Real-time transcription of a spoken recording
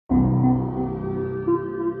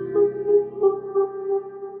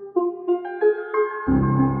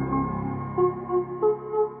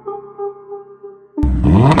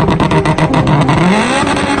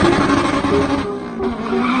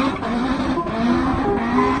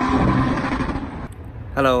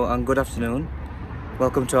Hello and good afternoon.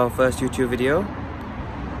 Welcome to our first YouTube video.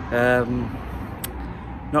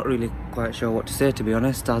 Not really quite sure what to say, to be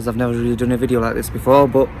honest, as I've never really done a video like this before,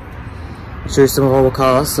 but I'll show you some of our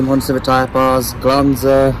cars, some Honda Civic type R's,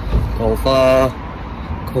 Glanza, Golf R,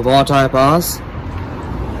 a couple more type R's.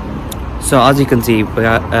 So as you can see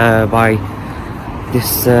by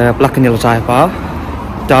this black and yellow type R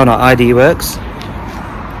down at ID-Workz,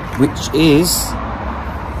 which is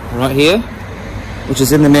right here, which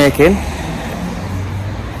is in the making,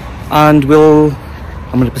 and I'm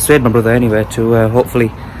going to persuade my brother anyway to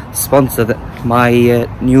hopefully sponsor my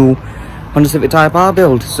new Honda Civic Type R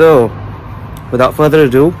build. So without further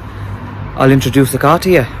ado, I'll introduce the car to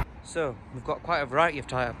you. So we've got quite a variety of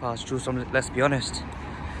Type R's to choose from, let's be honest,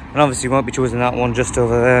 and obviously we won't be choosing that one just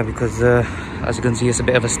over there because as you can see, it's a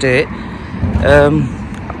bit of a state.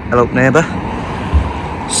 Hello neighbour.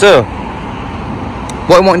 So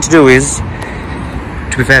what I'm wanting to do is,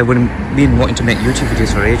 to be fair, we've been wanting to make YouTube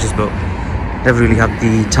videos for ages, but never really had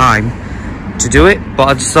the time to do it. But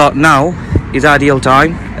I just thought now is ideal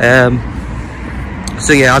time.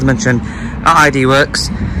 So yeah, as mentioned, at ID-Workz,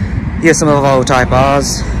 here's some of our Type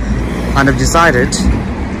R's, and I've decided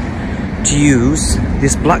to use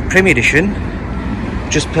this black Premier Edition,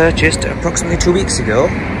 just purchased approximately 2 weeks ago,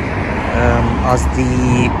 as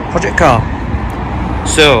the project car.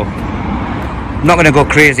 So I'm not going to go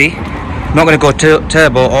crazy. I'm not going to go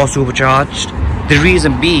turbo or supercharged. The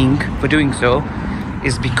reason being for doing so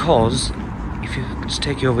is because, if you just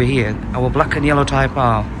take you over here, our black and yellow Type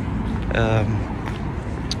R,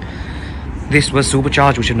 this was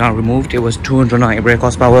supercharged, which is now removed. It was 290 brake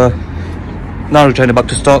horsepower, now returned it back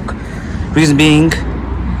to stock. Reason being,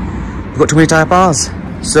 we've got too many Type R's.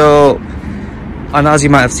 So, and as you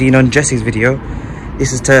might have seen on Jesse's video,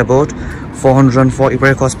 this is turboed, 440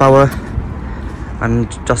 brake horsepower,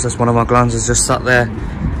 and just as one of our Glanzas just sat there.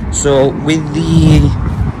 So with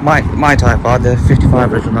my Type R, the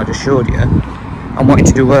 55 version I just showed you, I'm wanting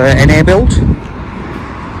to do an NA build.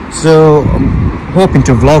 So I'm hoping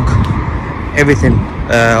to vlog everything,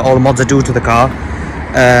 all the mods I do to the car,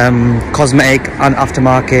 cosmetic and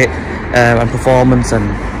aftermarket, and performance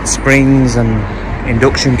and springs and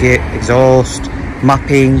induction kit, exhaust,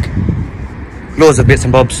 mapping, loads of bits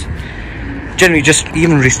and bobs. Generally just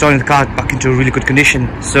even restoring the car back into a really good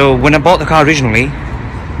condition. So when I bought the car originally,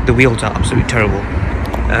 the wheels are absolutely terrible,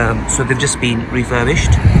 so they've just been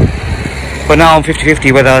refurbished. But now I'm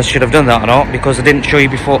 50-50 whether I should have done that or not, because I didn't show you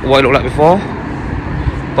before what it looked like before.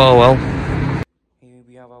 But oh well. Here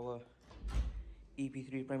we have our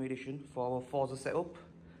EP3 Premier Edition for our Forza setup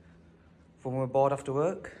from when we're bored after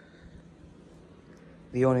work.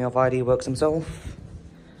 The owner of ID-Workz himself.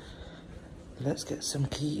 Let's get some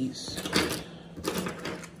keys.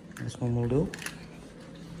 This one will do.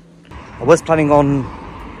 I was planning on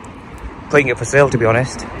putting it for sale, to be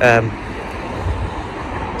honest.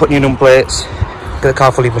 Put new number plates, get the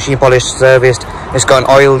car fully machine polished, serviced. It's got an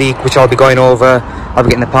oil leak which I'll be going over. I'll be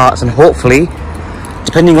getting the parts, and hopefully,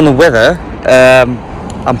 depending on the weather,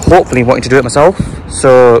 I'm hopefully wanting to do it myself.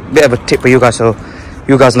 So a bit of a tip for you guys, so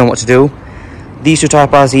you guys know what to do. These two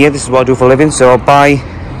Type R's here, this is what I do for a living. So I'll buy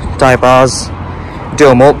Type R's, do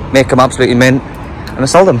them up, make them absolutely mint, and I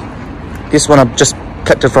sell them. This one I've just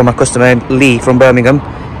kept it from my customer Lee from Birmingham,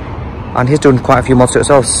 and he's doing quite a few mods to it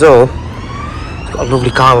himself. So it's got a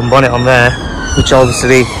lovely carbon bonnet on there, which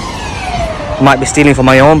obviously might be stealing for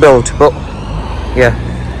my own build, but yeah,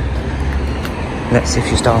 let's see if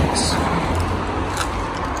she starts.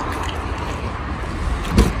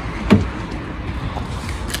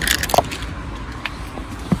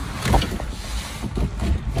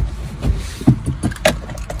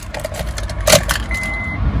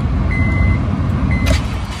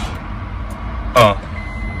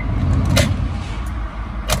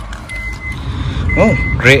 Oh,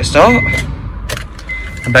 great start.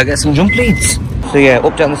 I better get some jump leads. So yeah,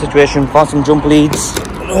 update on the situation, found some jump leads,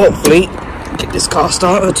 and hopefully get this car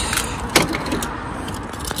started.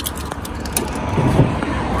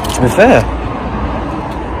 To be fair,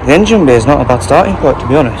 the engine bay is not a bad starting point, to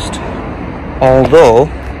be honest. Although,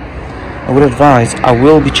 I would advise, I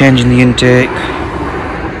will be changing the intake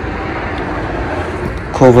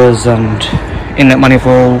covers and inlet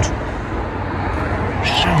manifold.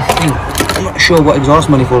 I'm not sure what exhaust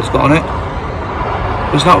manifold it's got on it.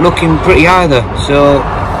 It's not looking pretty either, so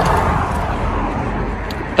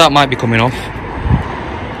that might be coming off.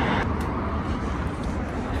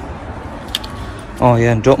 Oh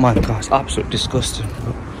yeah, and don't mind the car, it's absolutely disgusting.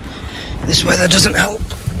 But this weather doesn't help.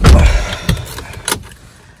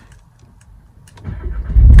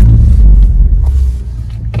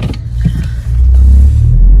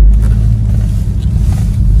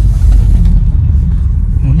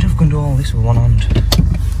 this with one hand.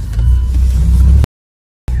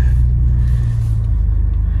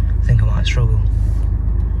 I think I might struggle.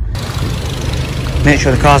 Make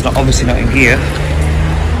sure the car's obviously not in gear.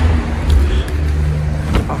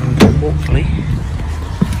 And hopefully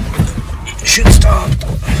it should start.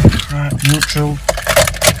 Right, neutral,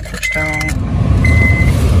 push down,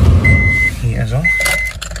 heaters on.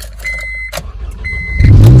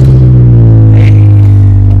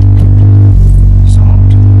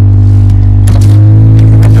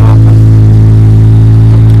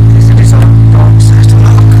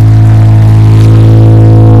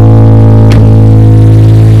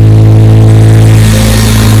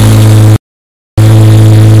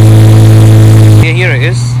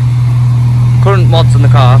 Current mods on the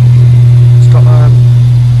car. It's got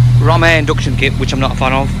ram air induction kit, which I'm not a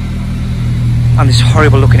fan of, and this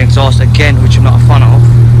horrible looking exhaust again, which I'm not a fan of.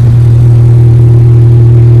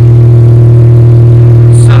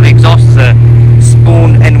 So the exhaust is a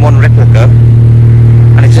Spoon N1 replica,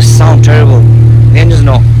 and it just sounds terrible. The engine's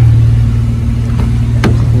not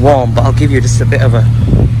warm, but I'll give you just a bit of a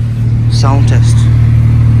sound test.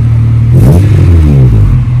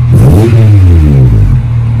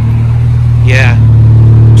 Yeah,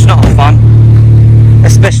 it's not a fan,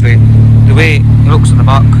 especially the way it looks on the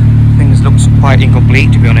back. Things looks quite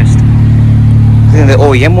incomplete, to be honest. I think the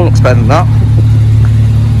OEM one looks better than that.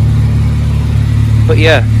 But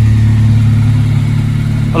yeah,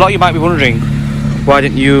 a lot of you might be wondering why I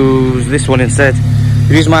didn't use this one instead.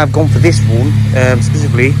 The reason why I've gone for this one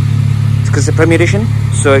specifically is because it's a Premier Edition,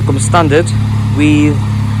 so it comes standard with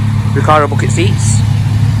Recaro bucket seats.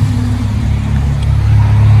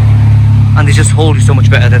 And they just hold you so much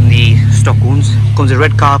better than the stock ones. Comes with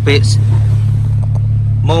red carpets,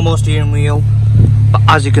 Momo steering wheel, but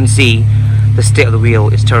as you can see, the state of the wheel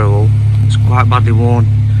is terrible. It's quite badly worn,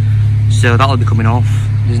 so that'll be coming off.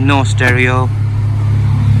 There's no stereo.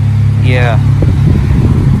 Yeah.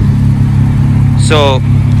 So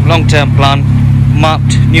long-term plan,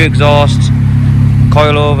 mapped, new exhaust,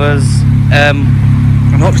 coilovers,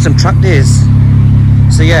 and hopefully some track days.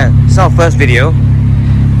 So yeah, it's our first video.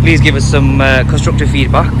 Please give us some constructive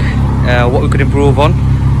feedback, what we could improve on,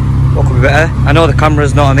 what could be better. I know the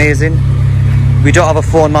camera's not amazing, we don't have a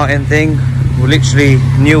phone mounting thing, we're literally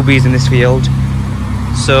newbies in this field.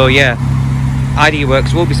 So yeah,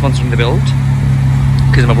 ID-Workz will be sponsoring the build,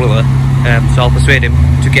 because of my brother, so I'll persuade him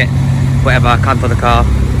to get whatever I can for the car,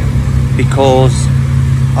 because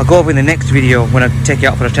I'll go over in the next video when I take it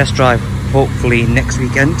out for a test drive, hopefully next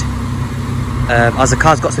weekend. As the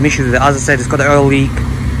car's got some issues with it, as I said, it's got an oil leak.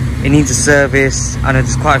 It needs a service, and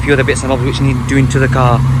there's quite a few other bits and bobs which need doing to the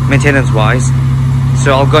car maintenance wise,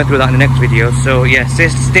 so I'll go through that in the next video. So yeah,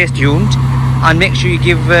 stay tuned, and make sure you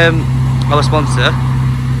give our sponsor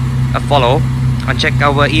a follow and check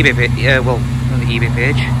our eBay page, well, not the eBay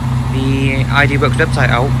page, the ID-Workz website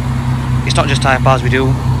out. It's not just tyre bars, we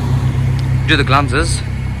do the Glanzas.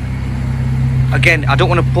 Again, I don't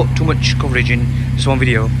want to put too much coverage in just one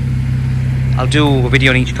video. I'll do a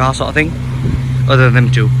video on each car sort of thing, other than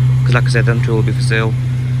them two, because like I said, them two will be for sale.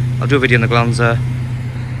 I'll do a video on the Glanza,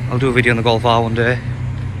 I'll do a video on the Golf R one day.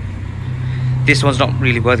 This one's not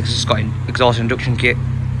really worth it because it's got an exhaust induction kit,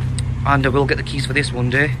 and I will get the keys for this one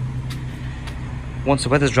day once the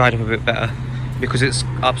weather's dried up a bit better, because it's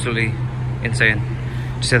absolutely insane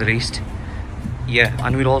to say the least. Yeah,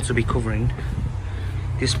 and we'll also be covering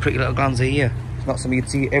this pretty little Glanza here. It's not something you'd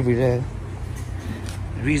see every day.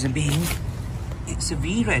 The reason being, it's a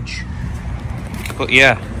V-reg. But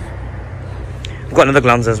yeah, I've got another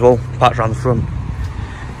Glanza as well, parked around the front.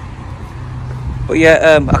 But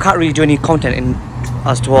yeah, I can't really do any content in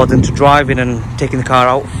as towards into driving and taking the car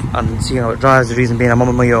out and seeing how it drives. The reason being, I'm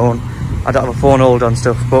on my own. I don't have a phone holder and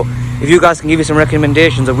stuff. But if you guys can give me some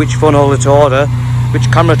recommendations of which phone holder to order,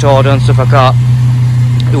 which camera to order and stuff like that,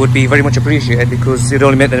 it would be very much appreciated, because it'd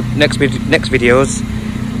only make the next videos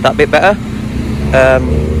that bit better.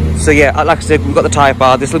 So yeah, like I said, we've got the tyre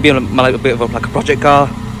bar. This will be my little bit of like a project car.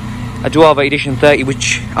 I do have an Edition 30,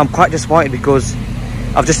 which I'm quite disappointed because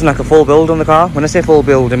I've just done like a full build on the car. When I say full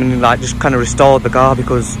build, I mean like just kind of restored the car,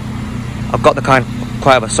 because I've got the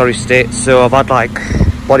quite of a sorry state. So I've had like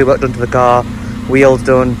bodywork done to the car, wheels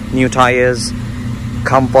done, new tyres,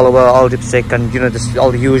 cam follower, all dipstick, and you know, just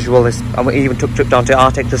all the usual. I even took a trip down to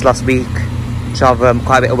Arctic just last week to have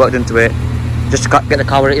quite a bit of work done to it, just to get the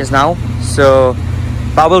car where it is now. So,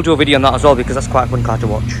 but I will do a video on that as well, because that's quite a fun car to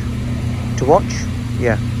watch.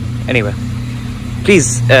 Yeah. Anyway,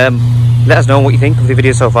 please let us know what you think of the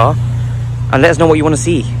video so far, and let us know what you want to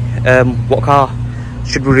see. What car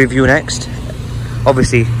should we review next?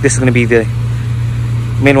 Obviously, this is going to be the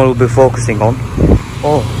main one we'll be focusing on.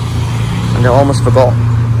 Oh, and I almost forgot.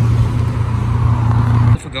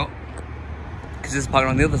 Because there's parking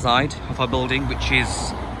on the other side of our building, which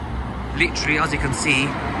is literally, as you can see,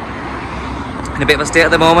 in a bit of a state at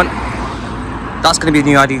the moment. That's going to be the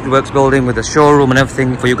new ID-Workz building with a showroom and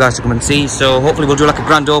everything for you guys to come and see. So hopefully we'll do like a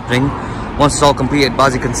grand opening once it's all completed. But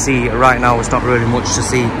as you can see, right now it's not really much to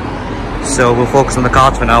see. So we'll focus on the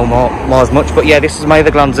cars for now, more as much. But yeah, this is my other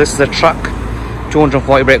Glanza. This is a track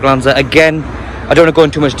 240 brake Glanza. Again, I don't want to go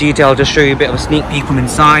into too much detail. I'll just show you a bit of a sneak peek from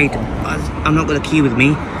inside. I'm not got the key with me.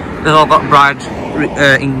 They've all got bright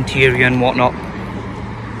interior and whatnot.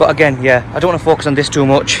 But again, yeah, I don't want to focus on this too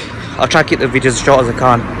much. I'll try to keep the videos as short as I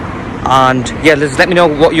can. And yeah, let me know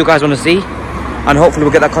what you guys want to see, and hopefully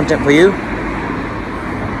we'll get that content for you.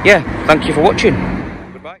 Yeah, thank you for watching.